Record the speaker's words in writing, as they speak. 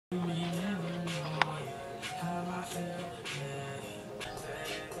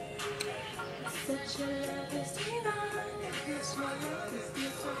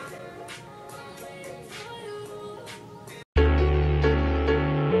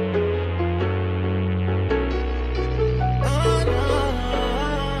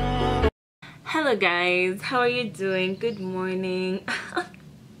Hello guys, how are you doing? Good morning.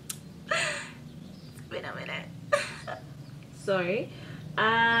 It's been a minute. Sorry.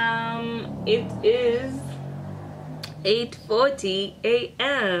 It is 8:40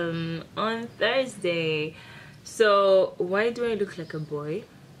 a.m. on Thursday. So why do I look like a boy?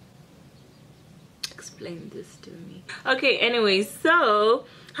 Explain this to me. Okay, anyway, so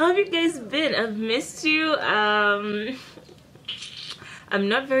how have you guys been? I've missed you. I'm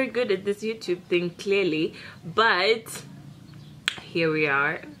not very good at this YouTube thing, clearly, but here we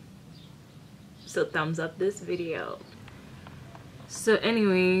are. So thumbs up this video. So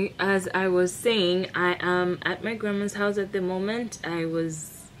anyway, as I was saying, I am at my grandma's house at the moment. I've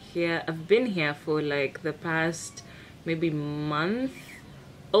been here for like the past maybe month,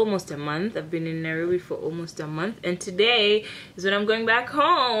 almost a month. I've been in Nairobi for almost a month, and today is when I'm going back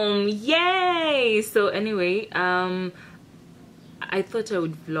home. Yay! So anyway, I thought I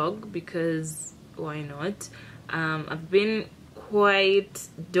would vlog because why not? I've been quite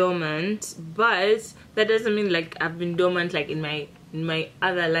dormant, but that doesn't mean like I've been dormant like in my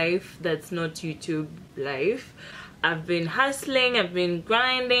other life that's not YouTube life. I've been hustling, I've been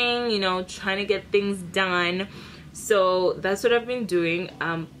grinding, you know, trying to get things done. So that's what I've been doing,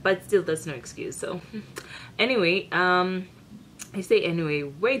 but still that's no excuse. So anyway, I say anyway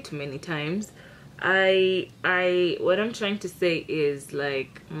way too many times. What I'm trying to say is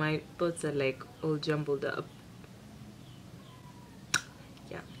like my thoughts are like all jumbled up.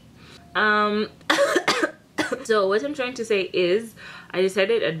 Yeah. So what I'm trying to say is I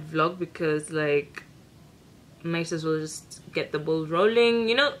decided I'd vlog because like might as well just get the ball rolling.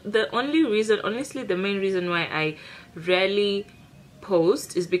 You know, the only reason, honestly, the main reason why I rarely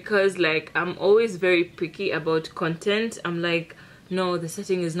post is because like I'm always very picky about content. I'm like, no, the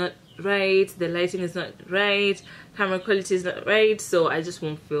setting is not right, the lighting is not right, camera quality is not right, so I just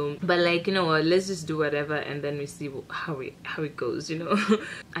won't film. But like, you know what, let's just do whatever and then we see how it goes, you know.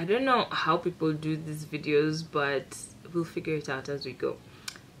 I don't know how people do these videos, but we'll figure it out as we go.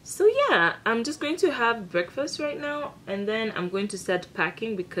 So yeah, I'm just going to have breakfast right now and then I'm going to start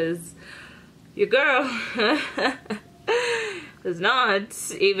packing because your girl has not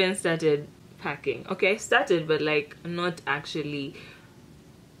even started packing. Okay, started, but like not actually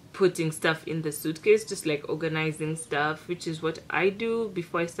putting stuff in the suitcase, just like organizing stuff, which is what I do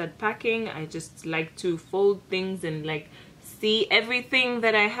before I start packing. I just like to fold things and like see everything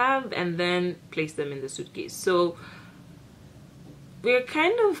that I have and then place them in the suitcase. So we're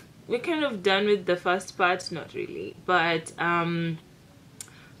kind of done with the first part, not really, but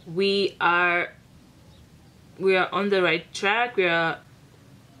we are on the right track. We are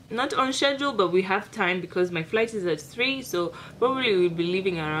not on schedule, but we have time because my flight is at 3, so probably we'll be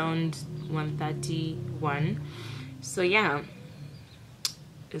leaving around 1:31. So yeah,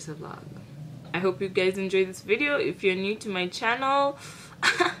 it's a vlog. I hope you guys enjoy this video. If you're new to my channel,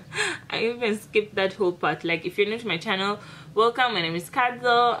 I even skipped that whole part. Like, if you're new to my channel, welcome. My name is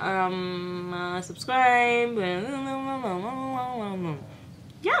Kadzo. Subscribe.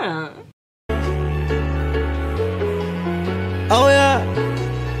 Yeah. Oh yeah,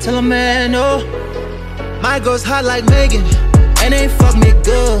 Tellaman, oh. My girl's hot like Megan, and they fuck me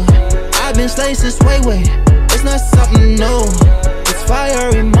good. I've been slaying since way. It's not something new. It's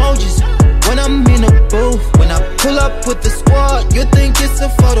fire emojis when I'm in a booth. When I pull up with the squad, you think it's a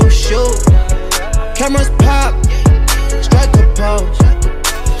photo shoot. Cameras pop, strike a pose,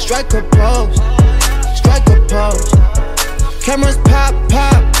 strike a pose, strike a pose. Cameras pop,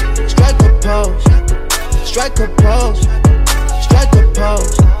 strike a pose, strike a pose, strike a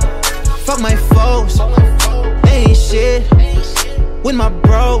pose. Fuck my foes, they ain't shit. With my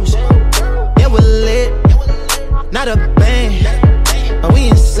bros, yeah, we're lit. Not a band, but we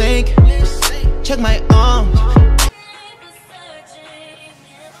in sync. Check my arms.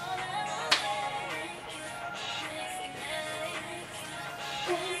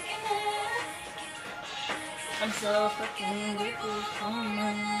 I'm so fucking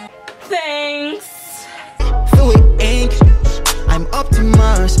thanks. Fill with ink, I'm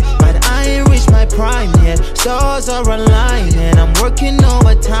optimized, but I ain't reached my prime yet. Stars are aligned, and I'm working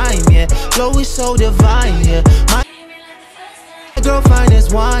overtime, yeah. Flow is so divine, yeah. My girl fine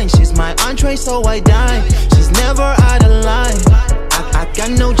as wine, she's my entree, so I dine. She's never out of line. I got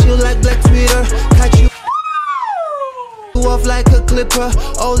no chill like Black Twitter. Catch you off like a clipper.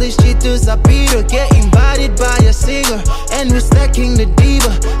 All these cheaters I beat her, getting bodied by a singer, and we're stacking the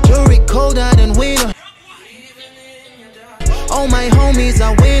diva. Jury colder than winner. All my homies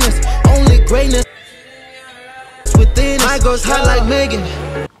are winners. Only greatness within us. My girl's hot like Megan.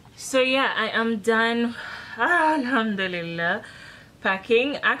 So yeah, I am done, alhamdulillah,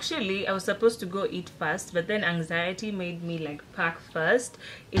 packing. Actually, I was supposed to go eat first, but then anxiety made me like pack first.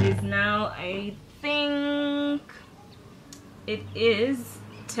 It is now, I think it is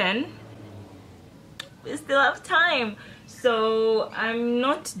 10. We still have time, so I'm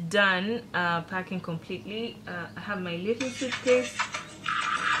not done packing completely. I have my little suitcase.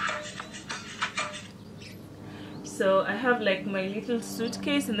 So I have like my little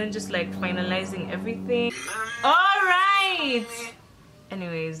suitcase and then just like finalizing everything. All right.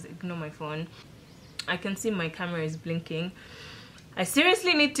 Anyways, ignore my phone. I can see my camera is blinking. I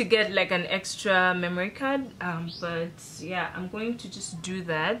seriously need to get like an extra memory card, but yeah, I'm going to just do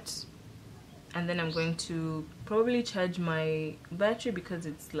that, and then I'm going to probably charge my battery because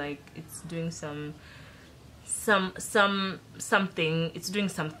it's like it's doing something. It's doing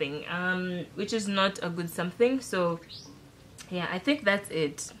something, which is not a good something. So yeah, I think that's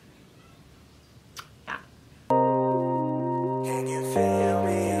it. Yeah. Can you feel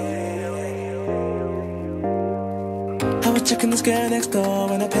me? I was checking this girl next door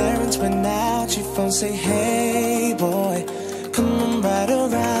when her parents went out. She phone say, hey boy, come on right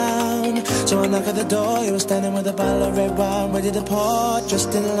around. So I knock at the door, you were standing with a bottle of red wine, ready to pour,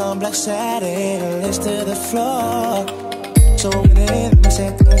 dressed in long black satin, legs to the floor. So I went in, I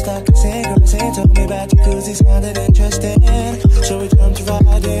said, can I start kissing? Girl, saying, told me about jacuzzi, sounded interesting. So we jumped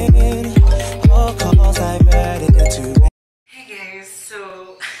right in, all calls diverted to. Hey guys,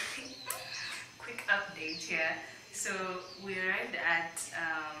 so quick update here. So we arrived at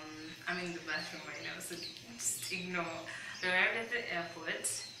I'm in the bathroom right now, so just ignore. We arrived at the airport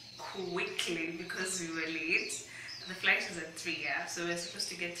quickly because we were late. The flight was at 3, yeah, so we were supposed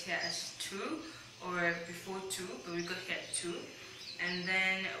to get here at 2 or before 2, but we got here at 2. And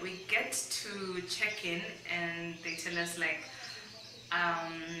then we get to check in and they tell us like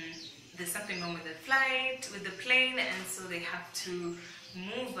there's something wrong with the flight, with the plane, and so they have to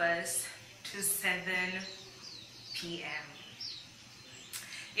move us to 7 p.m.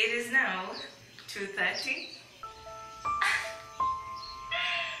 It is now 2:30.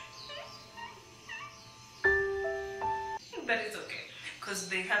 But it's okay because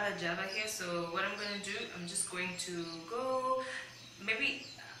they have a Java here. So what I'm going to do, I'm just going to go, maybe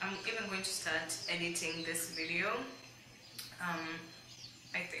I'm even going to start editing this video.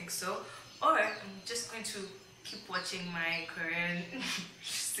 I think so, or I'm just going to keep watching my Korean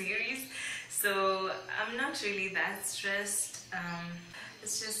series. So I'm not really that stressed.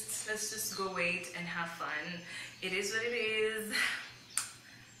 Let's just go wait and have fun. It is what it is.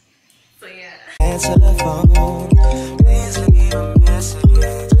 So yeah. Answer the phone. Please leave a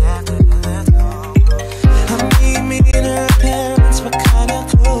message after the tone. I mean, me and her parents were kinda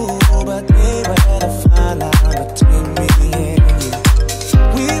cool, but they were the fine line between me and you.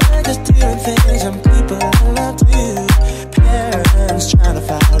 We were just doing things and people loved you. Parents trying to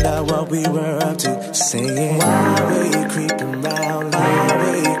find out what we were up to, saying, why were you creeping round? Why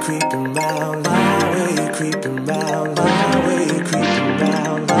were you creeping round? Why were you creeping round? Why were you creeping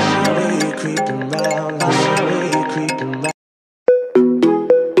round? Why were you creeping round? Why were you creeping round?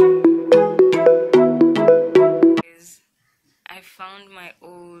 I found my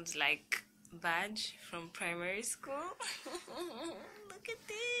old like badge from primary school. Look at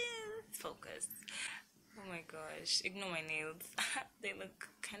this. Focus. Oh my gosh, ignore my nails. They look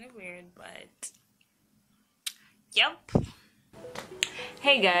kind of weird, but yep.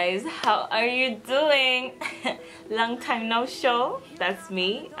 Hey guys, how are you doing? Long time no show. That's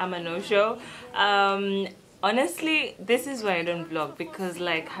me. I'm a no-show. Honestly, this is why I don't vlog, because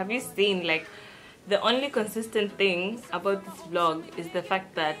like, have you seen, like, the only consistent thing about this vlog is the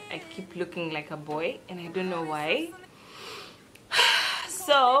fact that I keep looking like a boy and I don't know why.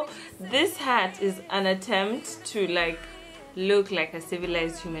 So this hat is an attempt to like look like a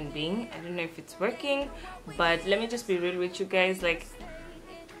civilized human being. I don't know if it's working, but let me just be real with you guys. Like,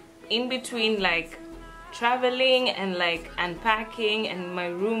 in between like traveling and like unpacking and my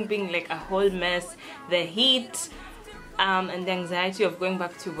room being like a whole mess, the heat and the anxiety of going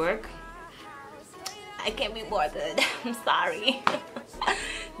back to work, I can't be bothered. I'm sorry.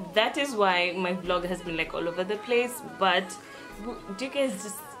 That is why my vlog has been like all over the place. But do you guys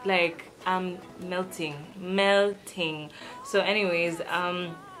just like, I'm melting. So anyways,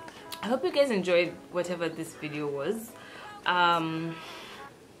 I hope you guys enjoyed whatever this video was.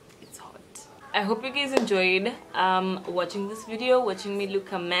 It's hot. I hope you guys enjoyed watching this video, watching me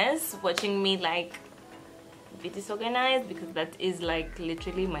look a mess, watching me like be disorganized, because that is like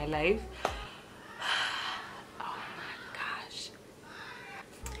literally my life. Oh my gosh.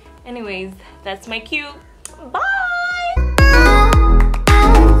 Anyways, that's my cue. Bye.